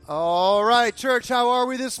All right, church, how are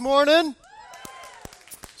we this morning?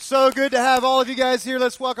 So good to have all of you guys here.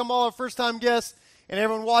 Let's welcome all our first-time guests and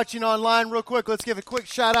everyone watching online real quick. Let's give a quick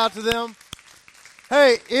shout-out to them.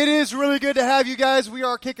 Hey, it is really good to have you guys. We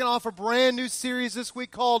are kicking off a brand new series this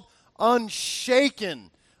week called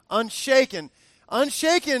Unshaken. Unshaken.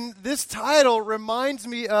 Unshaken, this title reminds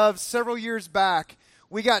me of several years back.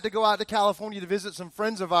 We got to go out to California to visit some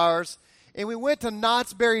friends of ours, and we went to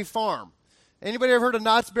Knott's Berry Farm. Anybody ever heard of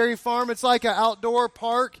Knott's Berry Farm? It's like an outdoor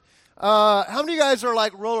park. How many of you guys are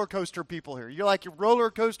like roller coaster people here? You're like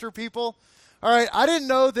roller coaster people? All right, I didn't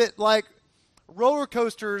know that like roller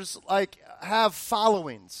coasters like have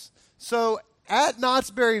followings. So at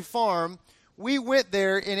Knott's Berry Farm, we went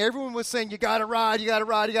there and everyone was saying, you got to ride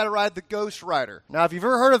the Ghost Rider. Now, if you've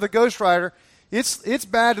ever heard of the Ghost Rider, it's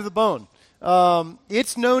bad to the bone.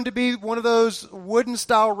 It's known to be one of those wooden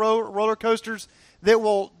style roller coasters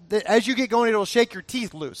that as you get going, it'll shake your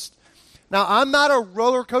teeth loose. Now, I'm not a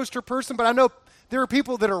roller coaster person, but I know there are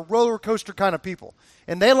people that are roller coaster kind of people.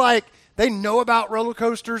 And they know about roller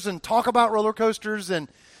coasters and talk about roller coasters. And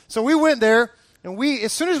so we went there, and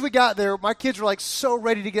as soon as we got there, my kids were like so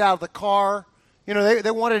ready to get out of the car. You know,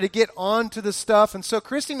 they wanted to get onto the stuff. And so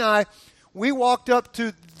Christy and I, we walked up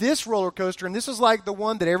to this roller coaster, and this was like the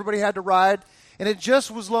one that everybody had to ride. And it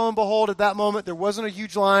just was, lo and behold, at that moment, there wasn't a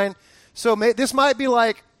huge line. So this might be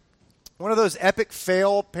like one of those epic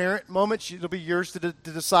fail parent moments. It'll be yours to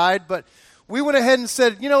decide. But we went ahead and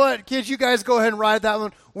said, you know what, kids, you guys go ahead and ride that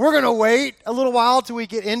one. We're going to wait a little while till we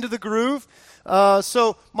get into the groove.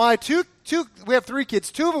 So my we have three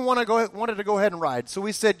kids. Two of them wanted to go ahead and ride. So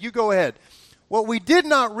we said, you go ahead. What we did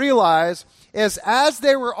not realize is as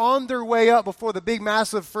they were on their way up before the big,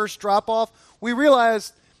 massive first drop-off, we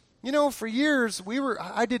realized, you know, for years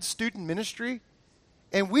I did student ministry.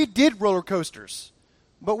 And we did roller coasters,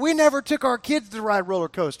 but we never took our kids to ride roller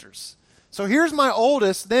coasters. So here's my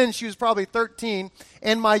oldest, then she was probably 13,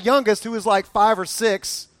 and my youngest, who was like 5 or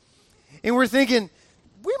 6. And we're thinking,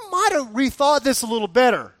 we might have rethought this a little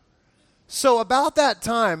better. So about that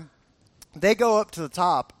time, they go up to the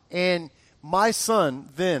top, and my son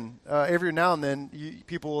then, every now and then,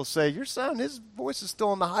 people will say, your son, his voice is still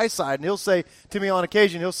on the high side. And he'll say to me on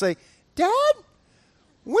occasion, he'll say, Dad,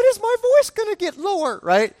 when is my voice going to get lower,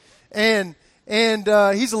 right? And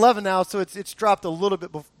he's 11 now, so it's dropped a little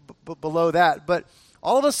bit below that. But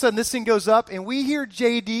all of a sudden, this thing goes up, and we hear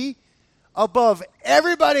JD above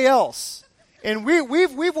everybody else. And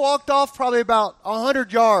we've walked off probably about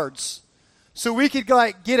 100 yards, so we could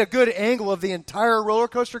like get a good angle of the entire roller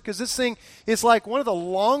coaster, because this thing is like one of the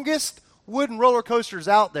longest wooden roller coasters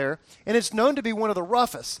out there, and it's known to be one of the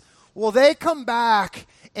roughest. Well, they come back,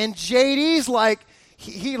 and JD's like,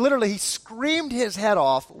 He literally screamed his head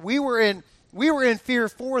off. We were in fear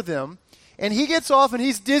for them. And he gets off and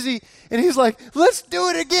he's dizzy and he's like, let's do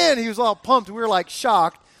it again. He was all pumped. We were like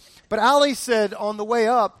shocked. But Ali said on the way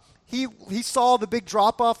up, he saw the big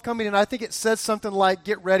drop-off coming, and I think it said something like,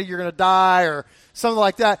 get ready, you're going to die, or something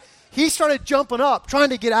like that. He started jumping up, trying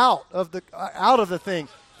to get out of the thing.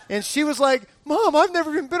 And she was like, Mom, I've never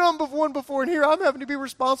even been on one before, and here I'm having to be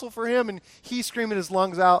responsible for him. And he's screaming his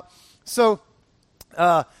lungs out. So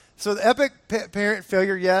the epic parent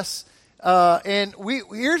failure, yes. And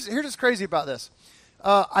here's what's crazy about this.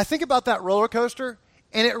 I think about that roller coaster,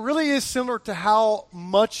 and it really is similar to how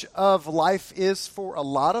much of life is for a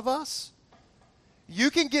lot of us. You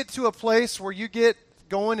can get to a place where you get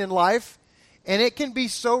going in life, and it can be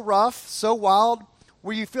so rough, so wild,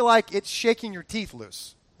 where you feel like it's shaking your teeth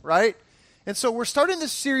loose, right? And so we're starting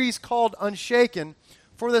this series called Unshaken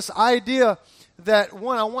for this idea that,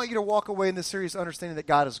 one, I want you to walk away in this series understanding that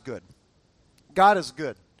God is good. God is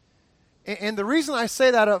good. And the reason I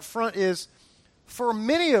say that up front is, for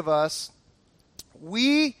many of us,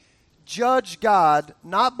 we judge God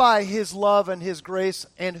not by His love and His grace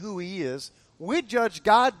and who He is. We judge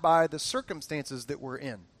God by the circumstances that we're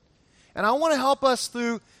in. And I want to help us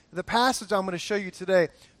through the passage I'm going to show you today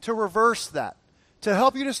to reverse that, to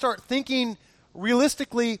help you to start thinking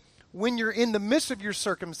realistically when you're in the midst of your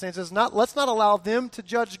circumstances. Let's not allow them to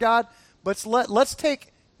judge God, but let's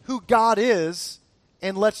take who God is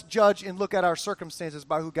and let's judge and look at our circumstances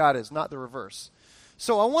by who God is, not the reverse.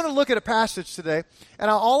 So I want to look at a passage today, and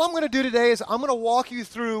all I'm going to do today is I'm going to walk you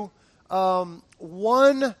through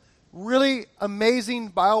one really amazing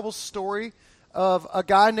Bible story of a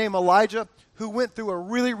guy named Elijah who went through a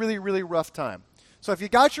really, really, really rough time. So if you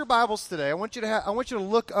got your Bibles today, I want you to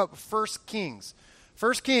look up 1 Kings.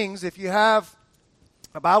 1 Kings, if you have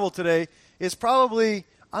a Bible today, is probably,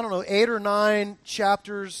 8 or 9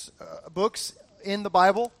 chapters, books in the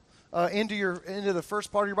Bible. into the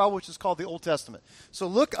first part of your Bible, which is called the Old Testament. So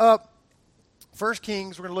look up 1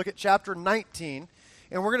 Kings. We're going to look at chapter 19,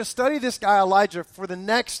 and we're going to study this guy Elijah for the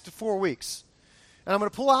next 4 weeks. And I'm going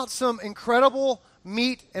to pull out some incredible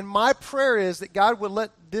meat, and my prayer is that God would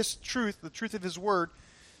let this truth, the truth of His Word,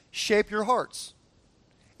 shape your hearts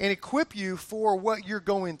and equip you for what you're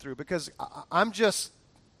going through, because I'm just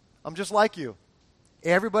like you.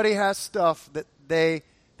 Everybody has stuff that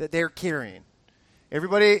they're carrying.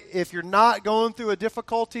 Everybody, if you're not going through a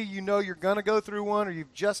difficulty, you know you're going to go through one, or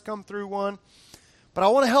you've just come through one. But I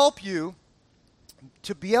want to help you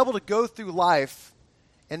to be able to go through life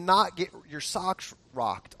and not get your socks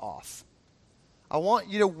rocked off. I want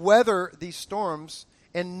you to weather these storms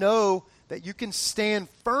and know that you can stand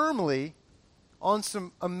firmly on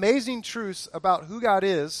some amazing truths about who God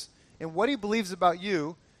is and what He believes about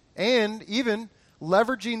you, and even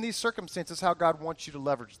leveraging these circumstances, how God wants you to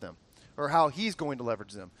leverage them, or how He's going to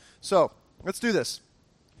leverage them. So let's do this.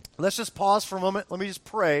 Let's just pause for a moment. Let me just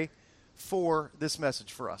pray for this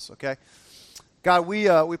message for us, okay? God, we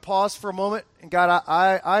pause for a moment, and God,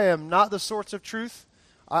 I am not the source of truth.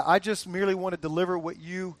 I just merely want to deliver what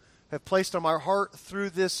You have placed on my heart through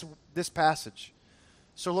this passage.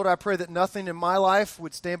 So, Lord, I pray that nothing in my life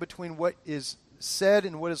would stand between what is said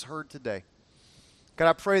and what is heard today. God,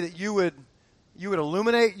 I pray that You would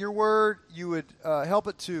illuminate Your Word. You would help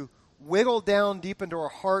it to wiggle down deep into our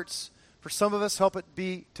hearts. For some of us, help it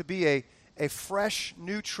to be a fresh,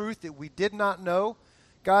 new truth that we did not know.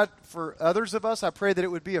 God, for others of us, I pray that it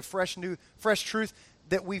would be a fresh truth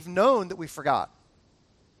that we've known that we forgot.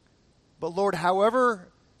 But Lord, however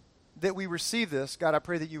that we receive this, God, I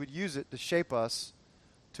pray that You would use it to shape us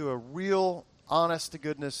to a real,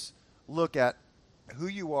 honest-to-goodness look at who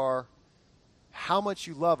You are, how much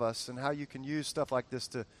You love us, and how You can use stuff like this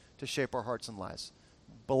to shape our hearts and lives.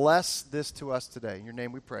 Bless this to us today. In Your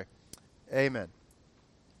name we pray. Amen.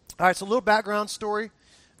 All right, so a little background story.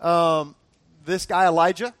 This guy,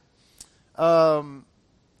 Elijah,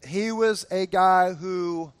 he was a guy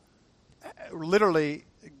who literally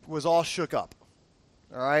was all shook up.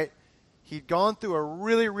 All right? He'd gone through a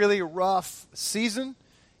really, really rough season,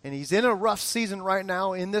 and he's in a rough season right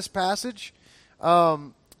now in this passage.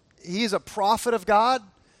 He's a prophet of God,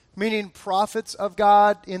 meaning prophets of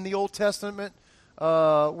God in the Old Testament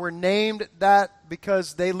were named that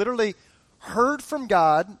because they literally heard from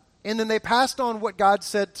God, and then they passed on what God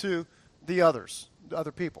said to the other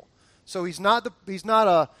people. So he's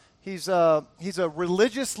a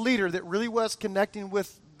religious leader that really was connecting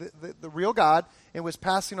with the real God and was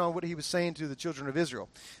passing on what He was saying to the children of Israel.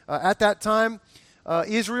 At that time,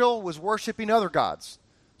 Israel was worshiping other gods.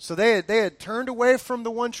 So they had turned away from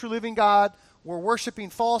the one true living God, were worshiping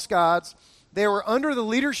false gods. They were under the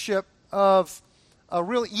leadership of a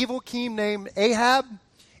real evil king named Ahab,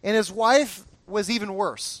 and his wife was even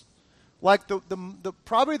worse. Like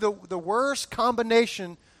probably the worst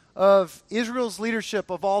combination of Israel's leadership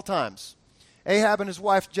of all times. Ahab and his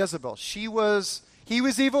wife Jezebel. He was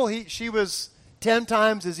evil. She was 10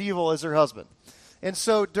 times as evil as her husband. And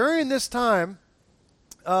so during this time,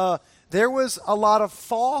 there was a lot of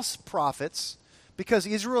false prophets because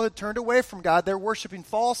Israel had turned away from God. They're worshiping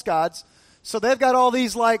false gods. So they've got all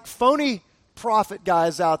these like phony prophet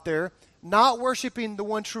guys out there not worshiping the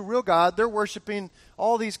one true real God. They're worshiping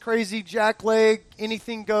all these crazy jackleg,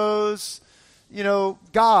 anything goes,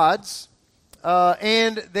 gods.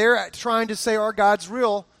 And they're trying to say our God's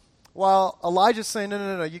real, while Elijah's saying,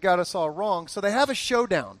 no, you got us all wrong. So they have a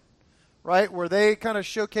showdown, right, where they kind of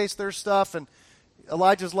showcase their stuff, and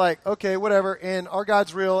Elijah's like, okay, whatever, and our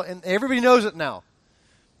God's real, and everybody knows it now.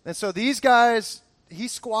 And so these guys, he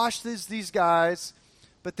squashes these guys,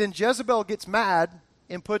 but then Jezebel gets mad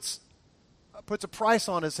and puts a price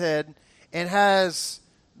on his head and has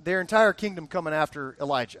their entire kingdom coming after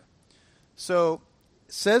Elijah. So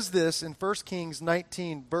it says this in 1 Kings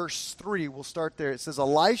 19, verse 3. We'll start there. It says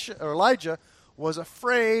Elijah was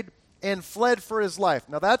afraid and fled for his life.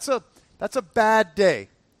 Now that's a bad day,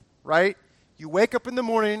 right? You wake up in the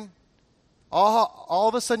morning, all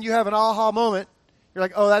of a sudden you have an aha moment. You're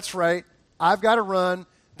like, oh, that's right. I've got to run.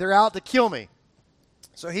 They're out to kill me.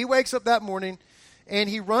 So he wakes up that morning, and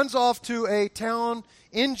he runs off to a town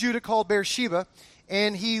in Judah called Beersheba,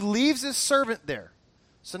 and he leaves his servant there.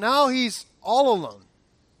 So now he's all alone.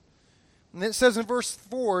 And it says in verse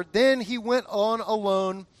 4, then he went on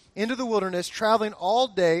alone into the wilderness, traveling all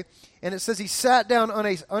day, and it says he sat down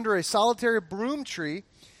under a solitary broom tree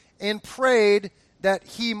and prayed that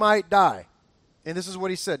he might die. And this is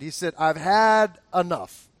what he said. He said, I've had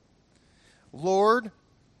enough. Lord,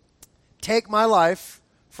 take my life,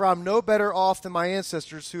 for I'm no better off than my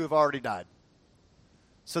ancestors who have already died.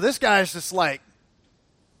 So this guy's just like,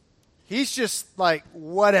 he's just like,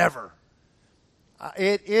 whatever.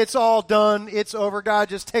 It's all done. It's over. God,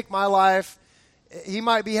 just take my life. He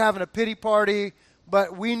might be having a pity party,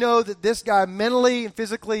 but we know that this guy mentally and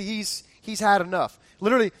physically, he's had enough.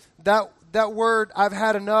 Literally, that word, I've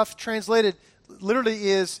had enough, translated literally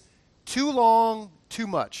is too long, too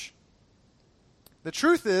much. The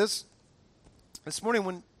truth is, this morning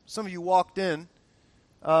when some of you walked in,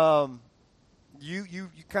 you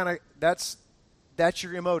kind of, that's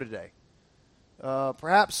your MO today.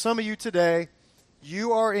 Perhaps some of you today,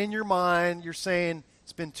 you are in your mind, you're saying,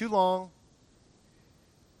 it's been too long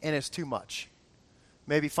and it's too much.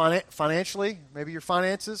 Maybe financially, maybe your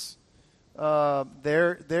finances,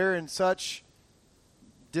 they're in such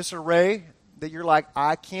disarray that you're like,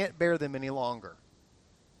 I can't bear them any longer.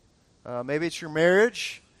 Maybe it's your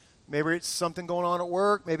marriage. Maybe it's something going on at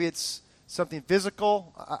work. Maybe it's something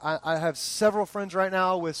physical. I have several friends right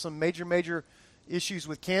now with some major issues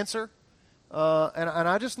with cancer. And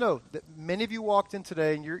I just know that many of you walked in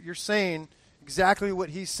today and you're saying exactly what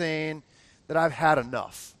he's saying, that I've had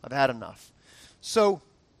enough. I've had enough. So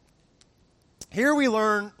here we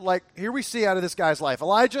learn, here we see out of this guy's life.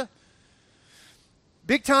 Elijah,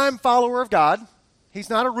 big time follower of God. He's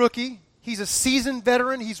not a rookie. He's a seasoned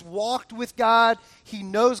veteran. He's walked with God. He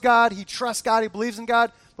knows God. He trusts God. He believes in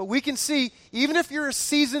God. But we can see, even if you're a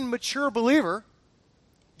seasoned, mature believer,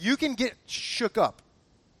 you can get shook up,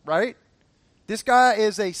 right? This guy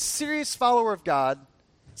is a serious follower of God,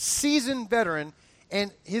 seasoned veteran,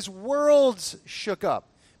 and his world's shook up.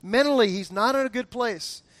 Mentally, he's not in a good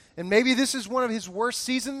place. And maybe this is one of his worst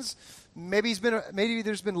seasons. Maybe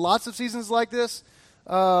there's been lots of seasons like this.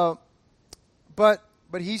 But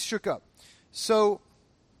he's shook up. So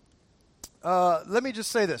let me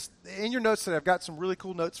just say this. In your notes today, I've got some really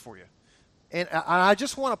cool notes for you. And I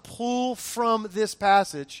just want to pull from this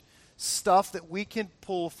passage stuff that we can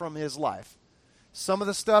pull from his life. Some of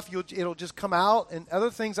the stuff, it'll just come out, and other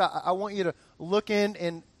things I want you to look in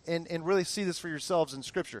and really see this for yourselves in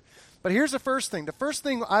Scripture. But here's the first thing. The first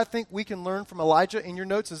thing I think we can learn from Elijah in your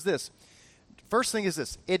notes is this. First thing is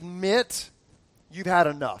this. Admit you've had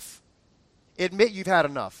enough. Admit you've had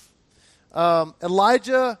enough.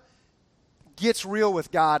 Elijah gets real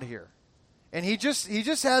with God here. And he just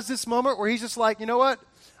has this moment where he's just like, you know what?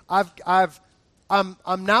 I'm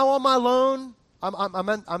now on my own.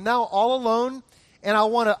 I'm now all alone, and I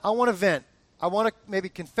want to vent. I want to maybe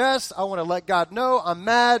confess. I want to let God know I'm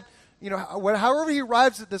mad. You know, however he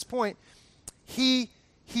arrives at this point, he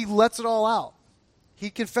lets it all out. He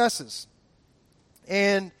confesses.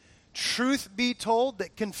 And truth be told,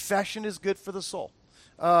 that confession is good for the soul.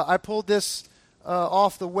 I pulled this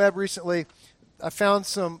off the web recently. I found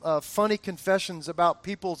some funny confessions about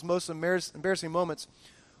people's most embarrassing moments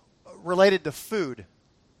related to food.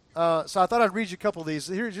 So I thought I'd read you a couple of these.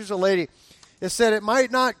 Here's a lady. It said, it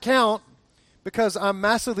might not count because I'm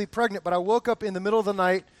massively pregnant, but I woke up in the middle of the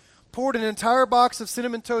night, poured an entire box of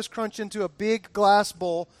Cinnamon Toast Crunch into a big glass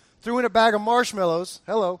bowl, threw in a bag of marshmallows,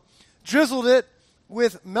 drizzled it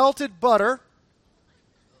with melted butter,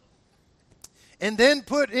 and then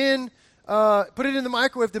put it in the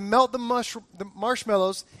microwave to melt the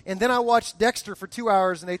marshmallows, and then I watched Dexter for 2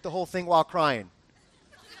 hours and ate the whole thing while crying.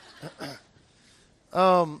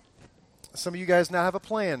 Some of you guys now have a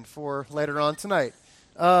plan for later on tonight.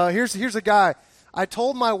 Here's a guy. I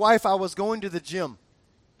told my wife I was going to the gym,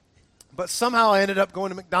 but somehow I ended up going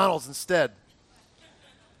to McDonald's instead.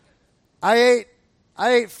 I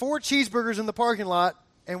ate 4 cheeseburgers in the parking lot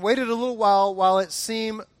and waited a little while it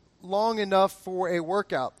seemed long enough for a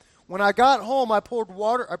workout. When I got home, I poured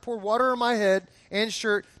water on my head and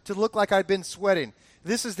shirt to look like I'd been sweating.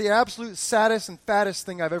 This is the absolute saddest and fattest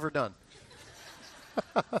thing I've ever done.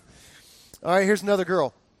 All right, here's another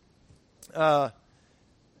girl. I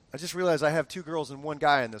just realized I have 2 girls and 1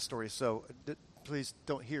 guy in this story, so please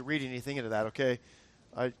don't read anything into that, okay?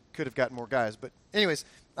 I could have gotten more guys. But anyways,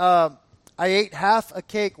 I ate half a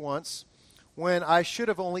cake once when I should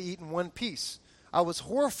have only eaten 1 piece. I was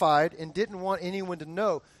horrified and didn't want anyone to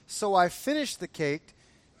know, so I finished the cake,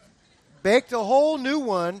 baked a whole new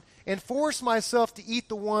one, and forced myself to eat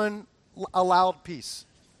the one allowed piece.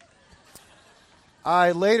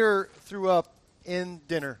 I later threw up during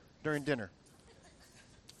dinner.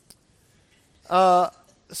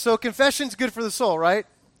 So confession's good for the soul, right?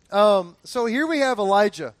 So here we have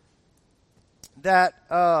Elijah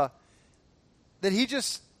that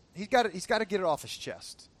he's got to get it off his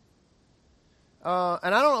chest.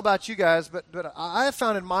 And I don't know about you guys, but I have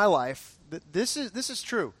found in my life that this is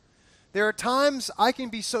true. There are times I can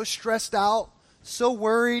be so stressed out, so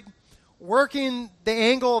worried, working the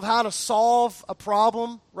angle of how to solve a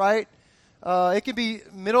problem, right? It can be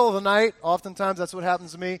middle of the night. Oftentimes that's what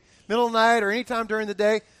happens to me. Middle of the night or anytime during the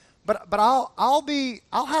day. But I'll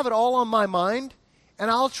have it all on my mind,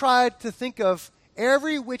 and I'll try to think of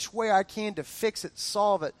every which way I can to fix it,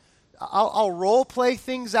 solve it. I'll role play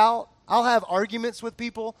things out. I'll have arguments with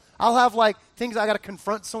people. I'll have like things I got to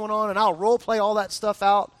confront someone on, and I'll role play all that stuff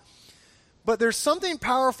out. But there's something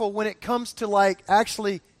powerful when it comes to like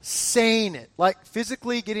actually saying it, like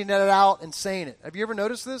physically getting it out and saying it. Have you ever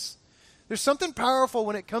noticed this? There's something powerful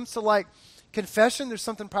when it comes to like confession. There's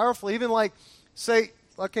something powerful, even like say,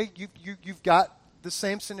 okay, you've got the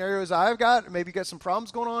same scenario as I've got. Or maybe you got some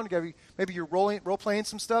problems going on. Maybe you're role playing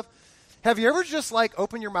some stuff. Have you ever just like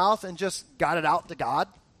opened your mouth and just got it out to God?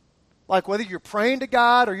 Like whether you're praying to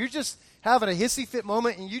God or you're just having a hissy fit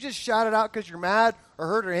moment and you just shout it out because you're mad or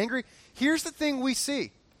hurt or angry. Here's the thing we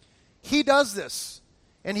see. He does this.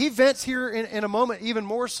 And he vents here in a moment even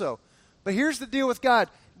more so. But here's the deal with God.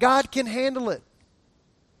 God can handle it.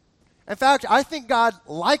 In fact, I think God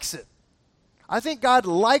likes it. I think God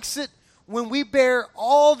likes it when we bear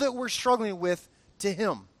all that we're struggling with to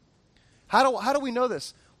him. How do we know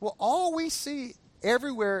this? Well, all we see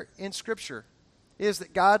everywhere in Scripture is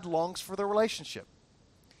that God longs for the relationship.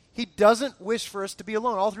 He doesn't wish for us to be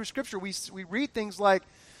alone. All through Scripture, we read things like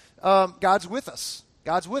God's with us.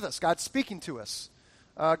 God's with us. God's speaking to us.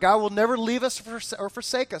 God will never leave us or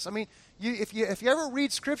forsake us. I mean, if you ever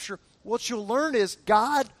read Scripture, what you'll learn is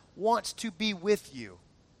God wants to be with you.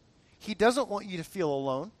 He doesn't want you to feel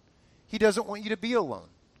alone. He doesn't want you to be alone.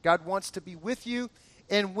 God wants to be with you.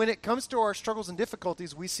 And when it comes to our struggles and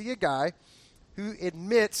difficulties, we see a guy who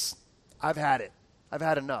admits, I've had it. I've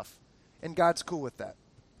had enough. And God's cool with that.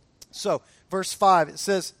 So, verse 5, it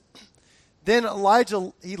says, then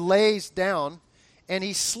Elijah, he lays down and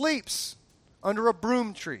he sleeps under a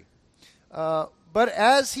broom tree. But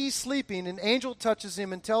as he's sleeping, an angel touches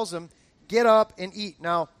him and tells him, get up and eat.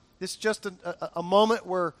 Now, this is just a moment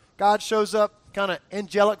where God shows up, kind of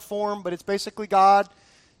angelic form, but it's basically God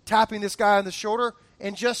tapping this guy on the shoulder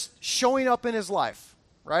and just showing up in his life,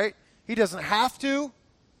 right? He doesn't have to,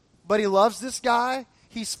 but he loves this guy.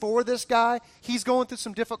 He's for this guy. He's going through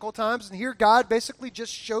some difficult times, and here God basically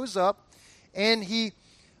just shows up, and he,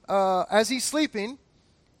 as he's sleeping,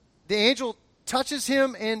 the angel touches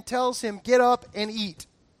him and tells him, get up and eat.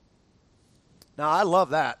 Now, I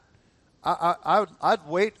love that. I'd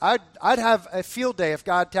wait. I'd have a field day if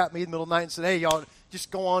God tapped me in the middle of the night and said, hey, y'all,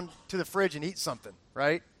 just go on to the fridge and eat something,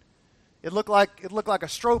 right? It looked like a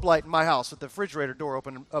strobe light in my house with the refrigerator door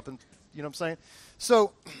open up, and you know what I'm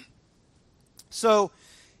saying? So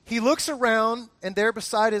he looks around, and there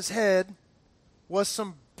beside his head was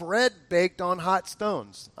some bread baked on hot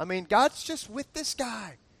stones. I mean, God's just with this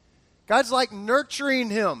guy. God's like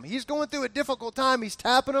nurturing him. He's going through a difficult time. He's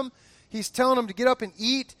tapping him. He's telling him to get up and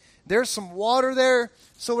eat. There's some water there.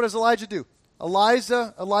 So what does Elijah do?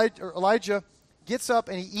 Elijah gets up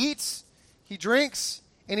and he eats, he drinks,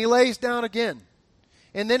 and he lays down again.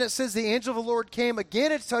 And then it says the angel of the Lord came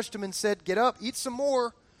again and touched him and said, get up, eat some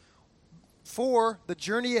more, for the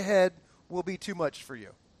journey ahead will be too much for you.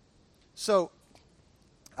 So,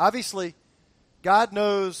 obviously, God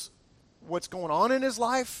knows what's going on in his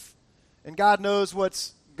life, and God knows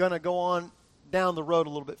what's going to go on down the road a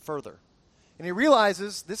little bit further. And he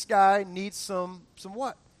realizes this guy needs some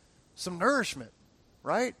what? Some nourishment,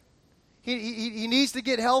 right? He needs to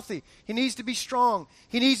get healthy. He needs to be strong.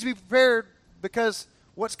 He needs to be prepared because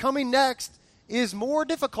what's coming next is more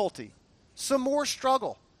difficulty, some more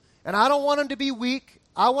struggle. And I don't want him to be weak.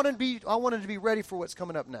 I want him to be ready for what's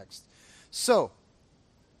coming up next. So,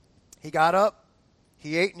 he got up,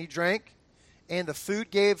 he ate and he drank, and the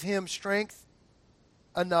food gave him strength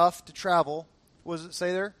enough to travel. What does it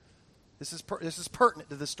say there? This is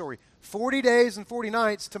pertinent to this story. 40 days and 40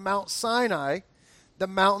 nights to Mount Sinai, the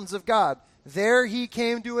mountains of God. There he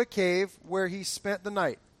came to a cave where he spent the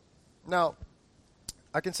night. Now,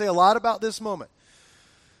 I can say a lot about this moment,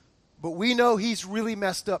 but we know he's really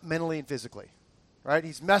messed up mentally and physically, right?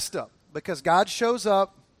 He's messed up because God shows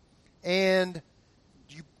up, and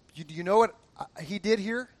you know what he did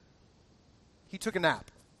here? He took a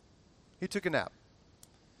nap. He took a nap.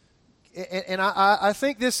 And I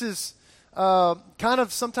think this is kind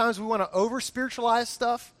of sometimes we want to over-spiritualize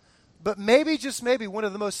stuff, but maybe, just maybe, one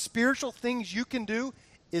of the most spiritual things you can do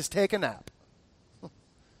is take a nap,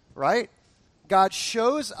 right? God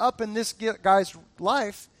shows up in this guy's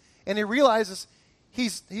life, and he realizes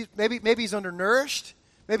maybe he's undernourished,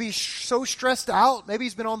 maybe he's so stressed out, maybe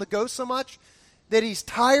he's been on the go so much that he's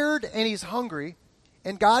tired and he's hungry,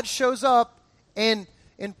 and God shows up and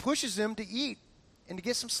pushes him to eat and to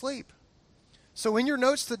get some sleep. So in your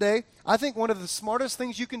notes today, I think one of the smartest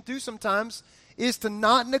things you can do sometimes is to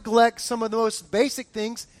not neglect some of the most basic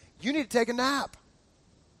things. You need to take a nap.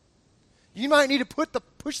 You might need to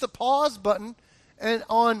push the pause button and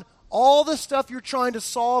on all the stuff you're trying to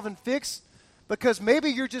solve and fix, because maybe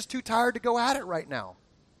you're just too tired to go at it right now.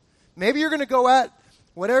 Maybe you're going to go at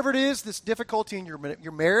whatever it is, this difficulty in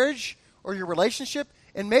your marriage or your relationship,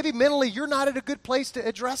 and maybe mentally you're not at a good place to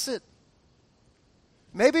address it.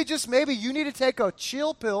 Maybe, just maybe, you need to take a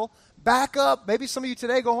chill pill, back up. Maybe some of you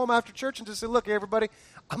today go home after church and just say, look, everybody,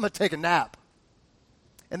 I'm going to take a nap.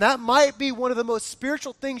 And that might be one of the most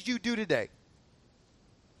spiritual things you do today.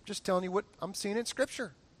 Just telling you what I'm seeing in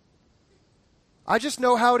Scripture. I just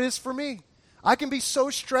know how it is for me. I can be so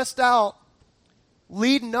stressed out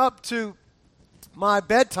leading up to my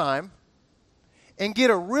bedtime and get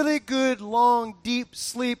a really good, long, deep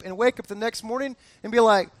sleep and wake up the next morning and be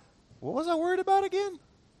like, what was I worried about again?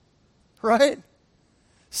 Right?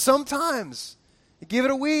 Sometimes, give it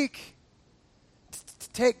a week.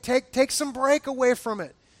 Take some break away from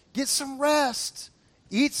it. Get some rest.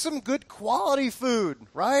 Eat some good quality food,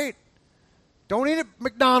 right? Don't eat at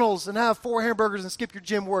McDonald's and have 4 hamburgers and skip your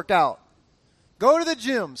gym workout. Go to the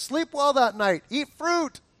gym. Sleep well that night. Eat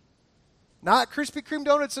fruit. Not Krispy Kreme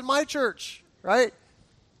donuts in my church, right?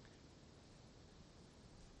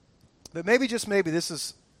 But maybe, just maybe, this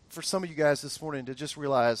is for some of you guys this morning to just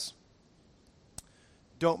realize,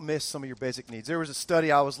 don't miss some of your basic needs. There was a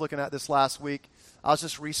study I was looking at this last week. I was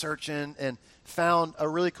just researching and found a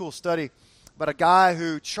really cool study about a guy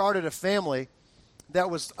who charted a family that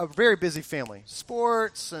was a very busy family.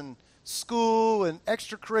 Sports and school and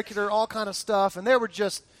extracurricular, all kind of stuff. And they're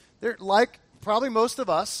like probably most of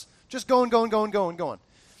us, just going.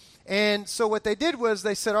 And so what they did was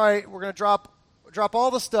they said, all right, we're going to drop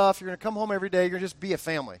all the stuff. You're going to come home every day. You're going to just be a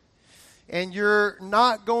family. And you're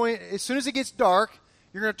not going, as soon as it gets dark,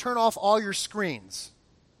 you're going to turn off all your screens.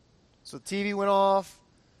 So the TV went off,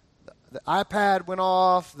 the iPad went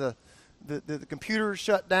off, the computer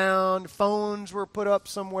shut down, phones were put up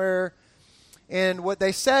somewhere. And what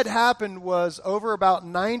they said happened was over about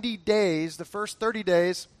 90 days, the first 30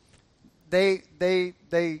 days, they were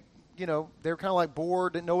kind of like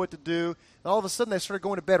bored, didn't know what to do. And all of a sudden they started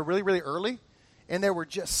going to bed really, really early, and they were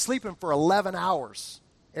just sleeping for 11 hours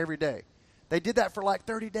every day. They did that for like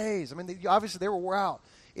 30 days. I mean, obviously they were wore out.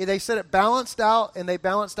 They said it balanced out, and they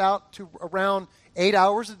balanced out to around 8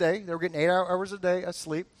 hours a day. They were getting 8 hours a day of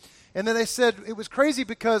sleep. And then they said it was crazy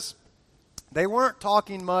because they weren't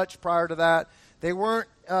talking much prior to that. They weren't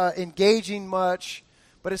engaging much.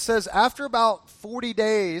 But it says after about 40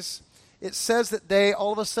 days, it says that they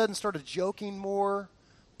all of a sudden started joking more,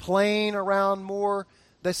 playing around more.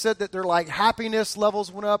 They said that their happiness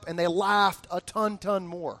levels went up, and they laughed a ton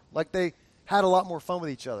more. Like they had a lot more fun with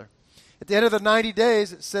each other. At the end of the 90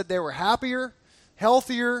 days, it said they were happier,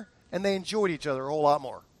 healthier, and they enjoyed each other a whole lot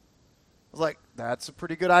more. I was like, that's a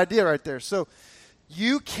pretty good idea right there. So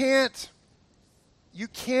you can't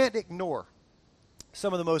ignore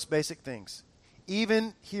some of the most basic things.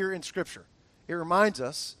 Even here in Scripture, it reminds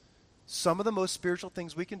us some of the most spiritual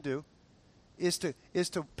things we can do is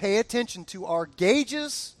to pay attention to our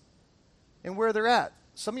gauges and where they're at.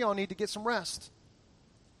 Some of y'all need to get some rest.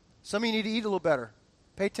 Some of you need to eat a little better.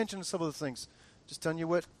 Pay attention to some of the things. Just telling you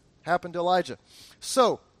what happened to Elijah.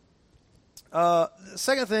 So, the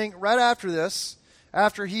second thing, right after this,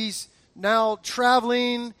 after he's now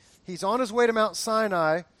traveling, he's on his way to Mount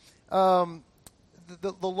Sinai,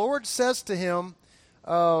 the Lord says to him,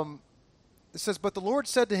 it says, but the Lord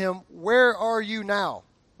said to him, where are you now?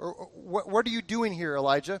 Or what are you doing here,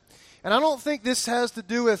 Elijah? And I don't think this has to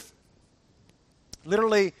do with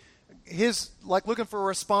literally his, looking for a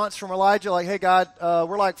response from Elijah, hey, God,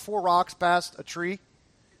 we're like 4 rocks past a tree.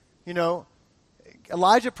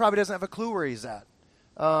 Elijah probably doesn't have a clue where he's at.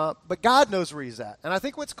 But God knows where he's at. And I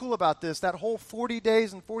think what's cool about this, that whole 40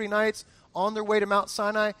 days and 40 nights on their way to Mount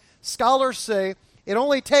Sinai, scholars say it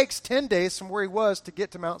only takes 10 days from where he was to get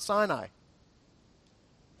to Mount Sinai.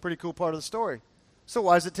 Pretty cool part of the story. So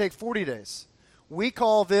why does it take 40 days? We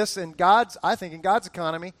call this I think in God's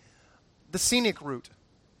economy, the scenic route.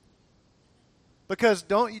 Because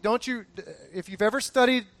don't you, if you've ever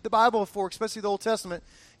studied the Bible before, especially the Old Testament,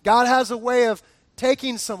 God has a way of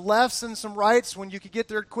taking some lefts and some rights when you could get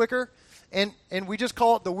there quicker, and we just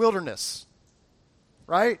call it the wilderness,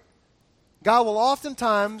 right? God will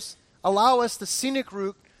oftentimes allow us the scenic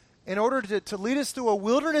route in order to lead us through a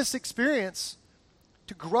wilderness experience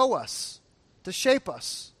to grow us, to shape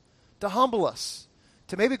us, to humble us,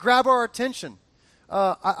 to maybe grab our attention.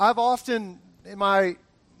 I've often, in my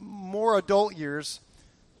more adult years,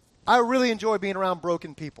 I really enjoy being around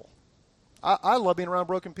broken people. I love being around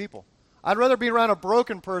broken people. I'd rather be around a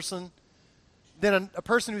broken person than a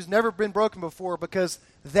person who's never been broken before, because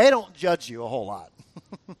they don't judge you a whole lot.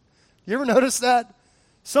 You ever notice that?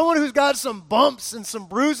 Someone who's got some bumps and some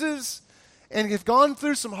bruises and has gone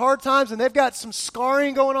through some hard times and they've got some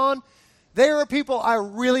scarring going on, they are people I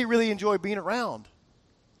really, really enjoy being around.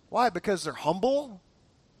 Why? Because they're humble.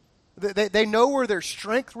 They know where their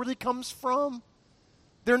strength really comes from.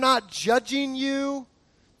 They're not judging you.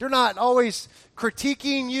 They're not always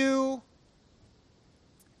critiquing you.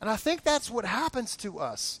 And I think that's what happens to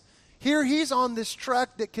us. Here he's on this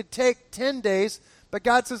trek that could take 10 days, but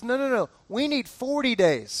God says, no. We need 40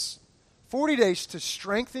 days. 40 days to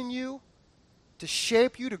strengthen you, to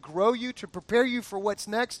shape you, to grow you, to prepare you for what's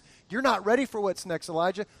next. You're not ready for what's next,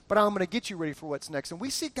 Elijah, but I'm going to get you ready for what's next. And we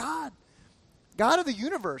see God of the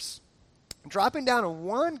universe, dropping down in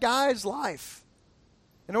one guy's life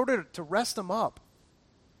in order to rest him up,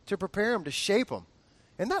 to prepare him, to shape him.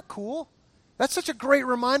 Isn't that cool? That's such a great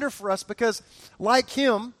reminder for us, because like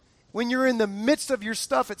him, when you're in the midst of your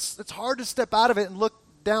stuff, it's hard to step out of it and look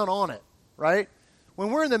down on it, right?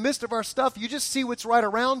 When we're in the midst of our stuff, you just see what's right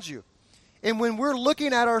around you. And when we're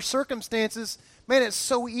looking at our circumstances, man, it's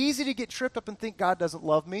so easy to get tripped up and think God doesn't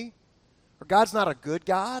love me, or God's not a good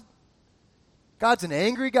God. God's an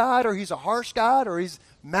angry God, or he's a harsh God, or he's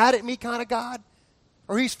mad at me kind of God,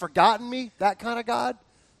 or he's forgotten me, that kind of God.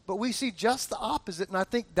 But we see just the opposite, and I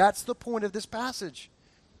think that's the point of this passage.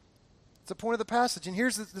 It's the point of the passage. And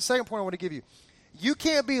here's the second point I want to give you. You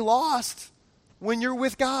can't be lost when you're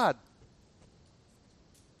with God.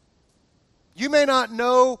 You may not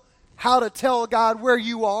know how to tell God where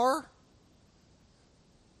you are,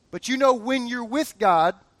 but you know when you're with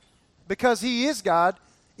God, because he is God.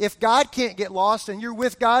 If God can't get lost and you're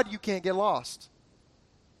with God, you can't get lost.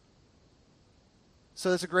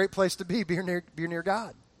 So it's a great place to be near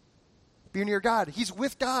God. Be near God. He's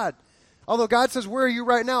with God. Although God says, where are you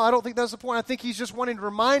right now? I don't think that's the point. I think he's just wanting to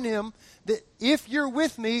remind him that if you're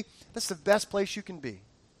with me, that's the best place you can be.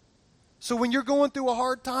 So when you're going through a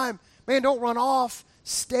hard time, man, don't run off.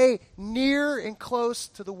 Stay near and close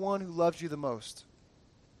to the one who loves you the most.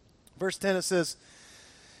 Verse 10, it says,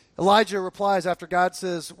 Elijah replies after God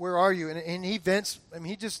says, where are you? And he vents. I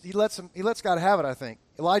mean, he lets God have it, I think.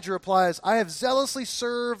 Elijah replies, I have zealously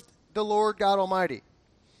served the Lord God Almighty,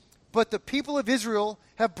 but the people of Israel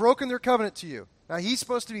have broken their covenant to you. Now, he's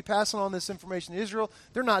supposed to be passing on this information to Israel.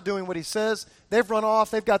 They're not doing what he says. They've run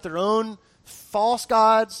off. They've got their own false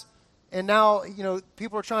gods. And now,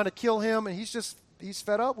 people are trying to kill him, and he's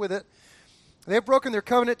fed up with it. They've broken their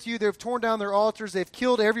covenant to you. They've torn down their altars. They've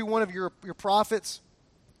killed every one of your prophets.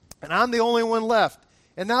 And I'm the only one left.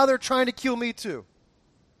 And now they're trying to kill me too.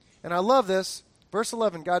 And I love this. Verse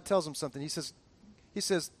 11, God tells him something. He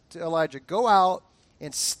says to Elijah, go out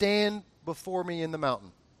and stand before me in the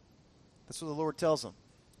mountain. That's what the Lord tells him.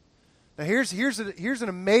 Now here's an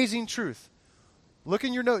amazing truth. Look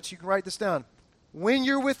in your notes. You can write this down. When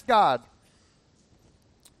you're with God,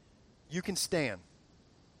 you can stand.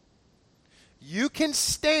 You can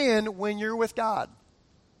stand when you're with God.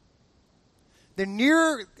 The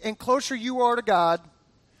nearer and closer you are to God,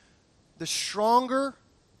 the stronger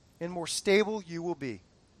and more stable you will be.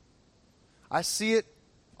 I see it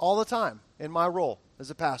all the time in my role as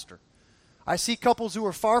a pastor. I see couples who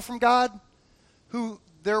are far from God, who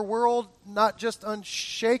their world not just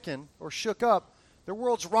unshaken or shook up, their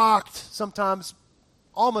world's rocked sometimes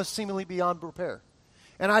almost seemingly beyond repair.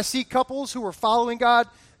 And I see couples who are following God,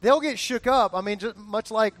 they'll get shook up. I mean, just much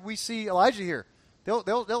like we see Elijah here.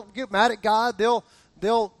 They'll get mad at God. They'll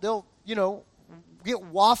get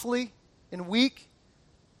waffly and weak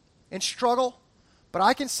and struggle. But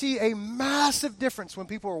I can see a massive difference when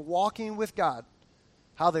people are walking with God,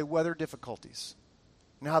 how they weather difficulties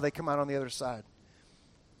and how they come out on the other side.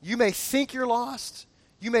 You may think you're lost.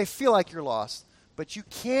 You may feel like you're lost, but you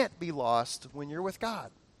can't be lost when you're with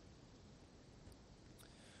God.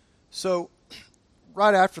 So,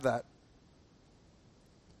 right after that,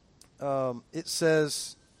 it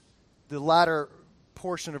says, the latter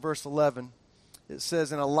portion of verse 11, it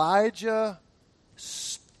says, and Elijah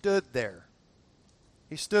stood there.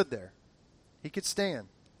 He stood there. He could stand.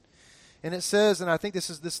 And it says, and I think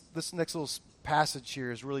this next little passage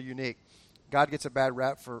here is really unique. God gets a bad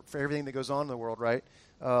rap for everything that goes on in the world, right?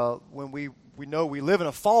 When we know we live in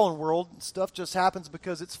a fallen world, stuff just happens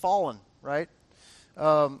because it's fallen, right?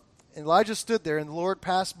 And Elijah stood there, and the Lord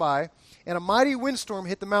passed by, and a mighty windstorm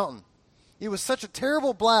hit the mountain. It was such a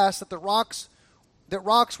terrible blast that rocks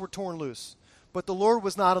were torn loose, but the Lord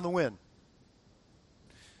was not in the wind.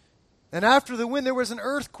 And after the wind, there was an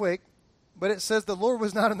earthquake, but it says the Lord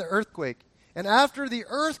was not in the earthquake. And after the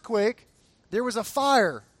earthquake, There was a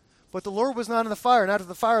fire, but the Lord was not in the fire. And after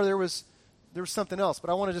the fire, there was something else. But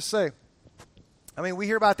I want to just say, I mean, we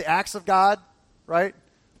hear about the acts of God, right?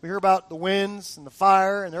 We hear about the winds and the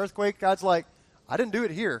fire and the earthquake. God's like, I didn't do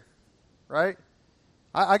it here, right?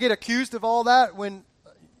 I get accused of all that when,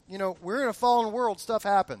 we're in a fallen world, stuff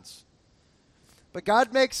happens. But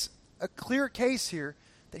God makes a clear case here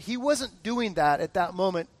that he wasn't doing that at that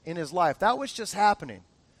moment in his life. That was just happening.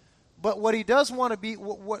 But what he does want to be,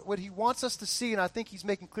 what he wants us to see, and I think he's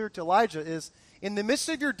making clear to Elijah, is in the midst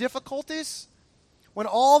of your difficulties, when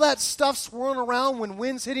all that stuff's swirling around, when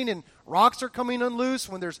wind's hitting and rocks are coming unloose,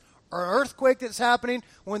 when there's an earthquake that's happening,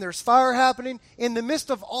 when there's fire happening, in the midst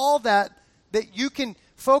of all that you can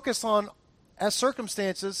focus on as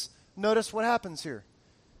circumstances, notice what happens here.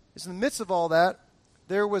 Is in the midst of all that,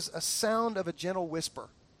 there was a sound of a gentle whisper.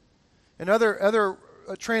 In other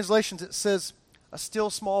translations, it says, a still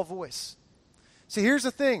small voice. See, here's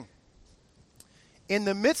the thing. In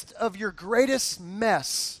the midst of your greatest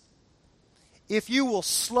mess, if you will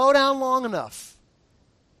slow down long enough,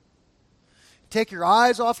 take your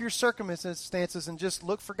eyes off your circumstances and just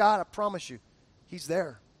look for God, I promise you, he's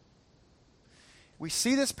there. We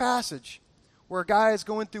see this passage where a guy is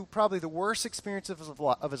going through probably the worst experience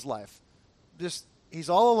of his life. Just, he's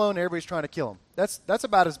all alone, everybody's trying to kill him. That's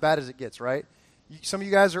about as bad as it gets, right? Some of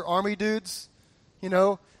you guys are army dudes.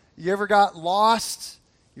 You ever got lost?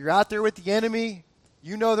 You're out there with the enemy.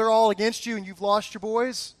 You know they're all against you and you've lost your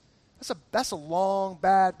boys. That's a long,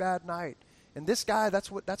 bad night. And this guy,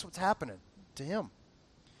 that's what's happening to him.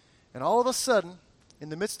 And all of a sudden, in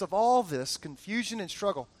the midst of all this confusion and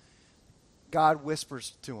struggle, God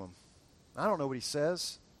whispers to him. I don't know what he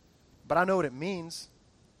says, but I know what it means.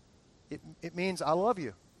 It means I love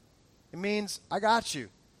you. It means I got you.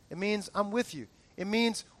 It means I'm with you. It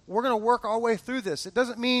means we're going to work our way through this. It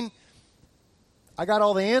doesn't mean I got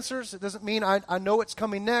all the answers. It doesn't mean I know what's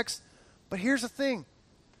coming next. But here's the thing.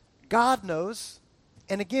 God knows.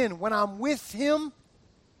 And again, when I'm with him,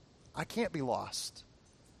 I can't be lost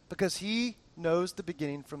because he knows the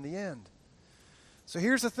beginning from the end. So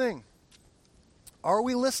here's the thing. Are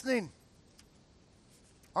we listening?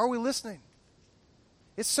 Are we listening?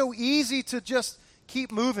 It's so easy to just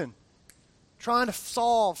keep moving, trying to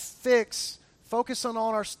solve, fix, focus on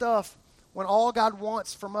all our stuff when all God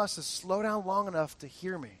wants from us is slow down long enough to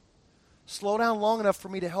hear me. Slow down long enough for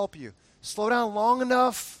me to help you. Slow down long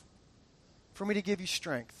enough for me to give you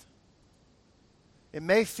strength. It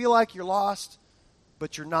may feel like you're lost,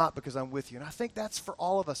 but you're not because I'm with you. And I think that's for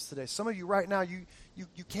all of us today. Some of you right now, you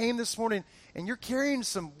came this morning and you're carrying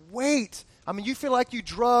some weight. I mean, you feel like you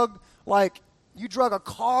drug a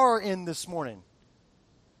car in this morning.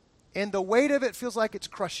 And the weight of it feels like it's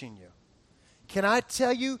crushing you. Can I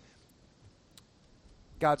tell you,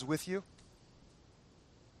 God's with you?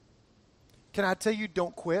 Can I tell you,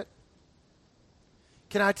 don't quit?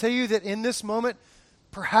 Can I tell you that in this moment,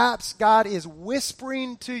 perhaps God is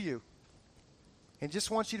whispering to you and just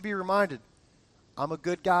wants you to be reminded, I'm a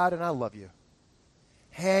good God and I love you.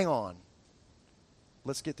 Hang on.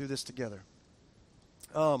 Let's get through this together.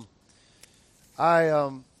 The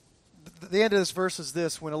end of this verse is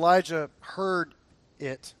this. When Elijah heard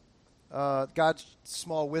it, God's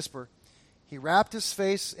small whisper, he wrapped his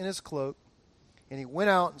face in his cloak and he went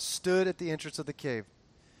out and stood at the entrance of the cave.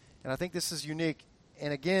 And I think this is unique.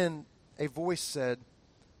 And again, a voice said,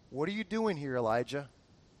 what are you doing here, Elijah?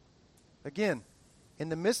 Again, in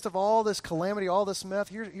the midst of all this calamity, all this mess,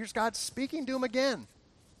 here's God speaking to him again.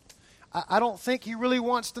 I don't think he really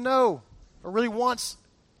wants to know or really wants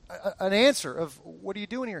an answer of what are you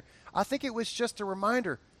doing here. I think it was just a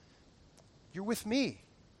reminder. You're with me.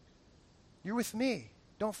 You're with me.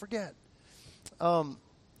 Don't forget.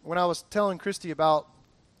 When I was telling Christy about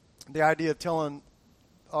the idea of telling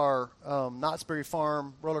our Knott's Berry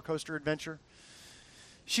Farm roller coaster adventure,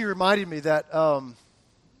 she reminded me that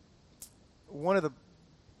one of the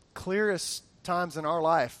clearest times in our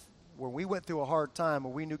life where we went through a hard time,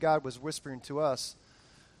 where we knew God was whispering to us,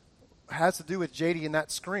 has to do with JD and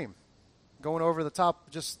that scream. Going over the top,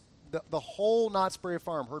 just the whole Knott's Berry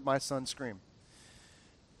Farm heard my son scream.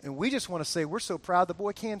 And we just want to say we're so proud the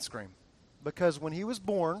boy can scream. Because when he was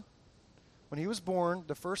born,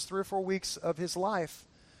 the first 3 or 4 weeks of his life,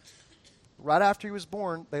 right after he was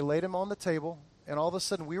born, they laid him on the table, and all of a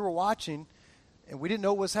sudden we were watching, and we didn't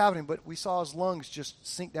know what was happening, but we saw his lungs just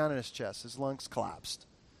sink down in his chest. His lungs collapsed.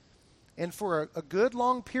 And for a good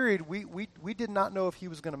long period, we did not know if he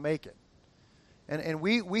was going to make it. And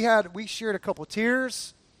we shared a couple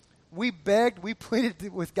tears. We begged, we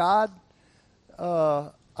pleaded with God.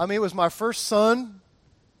 It was my first son.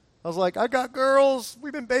 I was like, I got girls.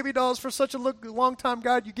 We've been baby dolls for such a long time.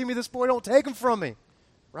 God, you give me this boy. Don't take him from me.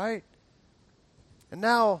 Right? And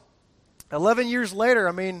now, 11 years later,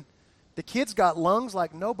 I mean, the kid's got lungs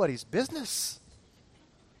like nobody's business.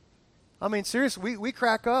 I mean, seriously, we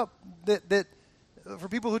crack up that for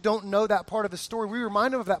people who don't know that part of his story, we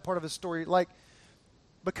remind them of that part of his story. Like,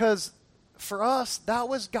 because for us, that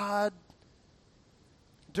was God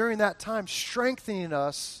during that time strengthening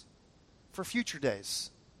us for future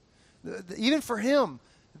days. Even for him,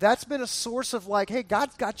 that's been a source of like, hey,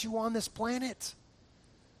 God's got you on this planet.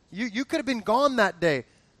 You could have been gone that day,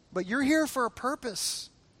 but you're here for a purpose.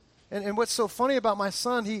 And what's so funny about my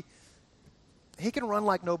son, he can run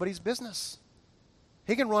like nobody's business.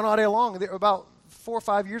 He can run all day long. About 4 or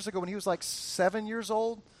 5 years ago when he was like 7 years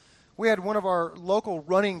old, we had one of our local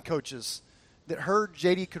running coaches that heard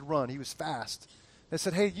JD could run. He was fast. They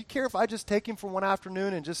said, hey, you care if I just take him for one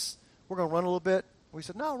afternoon and we're going to run a little bit? We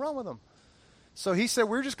said, no, run with him. So he said,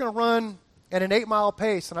 we're just going to run at an 8-mile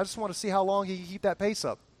pace, and I just want to see how long he can keep that pace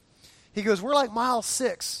up. He goes, we're like mile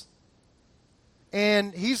 6.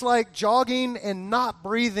 And he's like jogging and not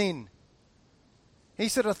breathing. He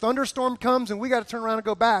said a thunderstorm comes and we got to turn around and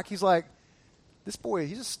go back. He's like, this boy,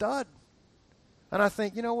 he's a stud. And I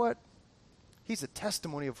think, you know what? He's a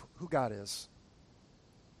testimony of who God is.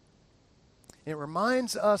 And it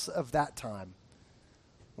reminds us of that time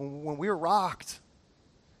when we were rocked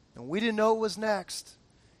and we didn't know what was next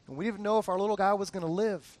and we didn't know if our little guy was going to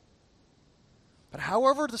live. But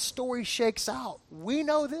however the story shakes out, we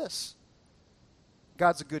know this.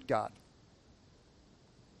 God's a good God.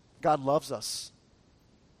 God loves us.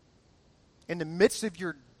 In the midst of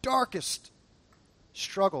your darkest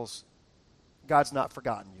struggles, God's not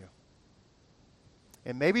forgotten you.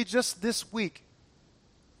 And maybe just this week,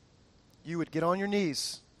 you would get on your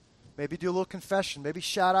knees, maybe do a little confession, maybe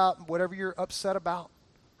shout out whatever you're upset about,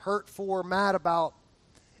 hurt for, mad about,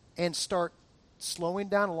 and start slowing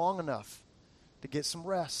down long enough to get some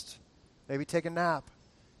rest, maybe take a nap,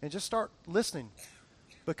 and just start listening.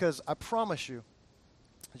 Because I promise you,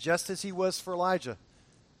 just as he was for Elijah,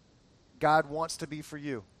 God wants to be for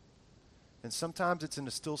you. And sometimes it's in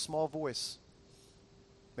a still small voice.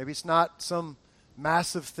 Maybe it's not some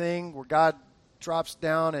massive thing where God drops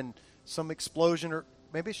down and some explosion, or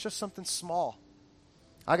maybe it's just something small.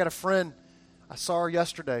 I got a friend, I saw her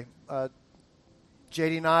yesterday.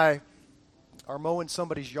 JD and I are mowing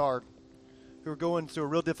somebody's yard who are going through a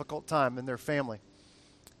real difficult time in their family.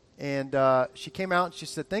 And she came out and she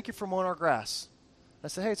said, thank you for mowing our grass. I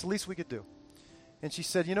said, hey, it's the least we could do. And she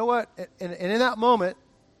said, you know what? And in that moment,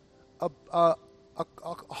 a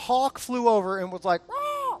hawk flew over and was like,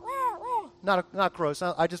 rah, rah, rah. Not a crow.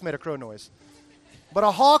 I just made a crow noise. But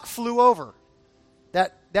a hawk flew over.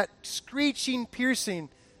 That screeching, piercing,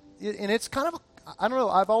 and it's kind of, I don't know,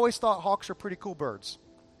 I've always thought hawks are pretty cool birds.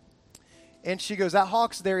 And she goes, that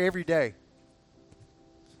hawk's there every day.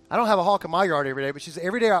 I don't have a hawk in my yard every day, but she said,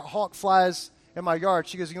 every day a hawk flies in my yard.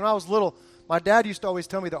 She goes, when I was little, my dad used to always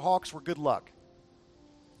tell me that hawks were good luck.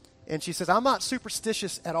 And she says, I'm not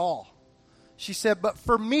superstitious at all. She said, but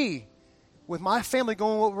for me, with my family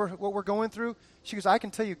going what we're going through, she goes, I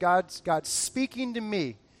can tell you God's speaking to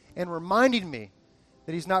me and reminding me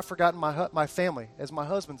that he's not forgotten my family as my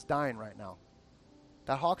husband's dying right now.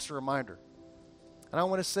 That hawk's a reminder. And I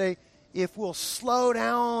want to say, if we'll slow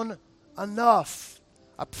down enough,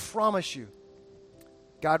 I promise you,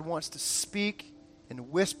 God wants to speak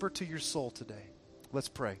and whisper to your soul today. Let's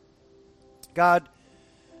pray. God,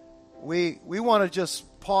 we want to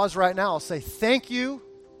just pause right now and say thank you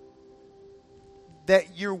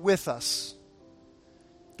that you're with us.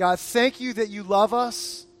 God, thank you that you love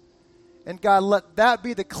us. And God, let that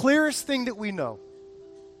be the clearest thing that we know.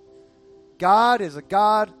 God is a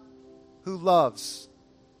God who loves.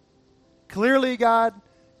 Clearly, God,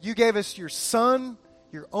 you gave us your Son,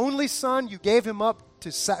 your only Son. You gave him up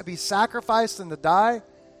to be sacrificed and to die.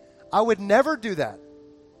 I would never do that.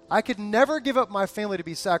 I could never give up my family to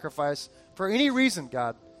be sacrificed for any reason,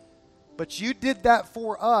 God. But you did that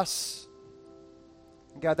for us.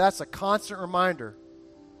 And God, that's a constant reminder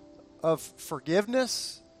of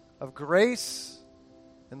forgiveness, of grace,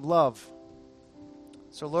 and love.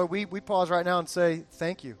 So, Lord, we pause right now and say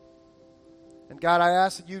thank you. And God, I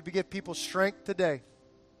ask that you to give people strength today.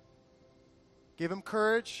 Give them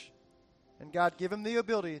courage. And God, give them the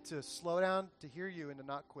ability to slow down, to hear you, and to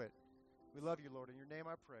not quit. We love you, Lord. In your name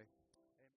I pray.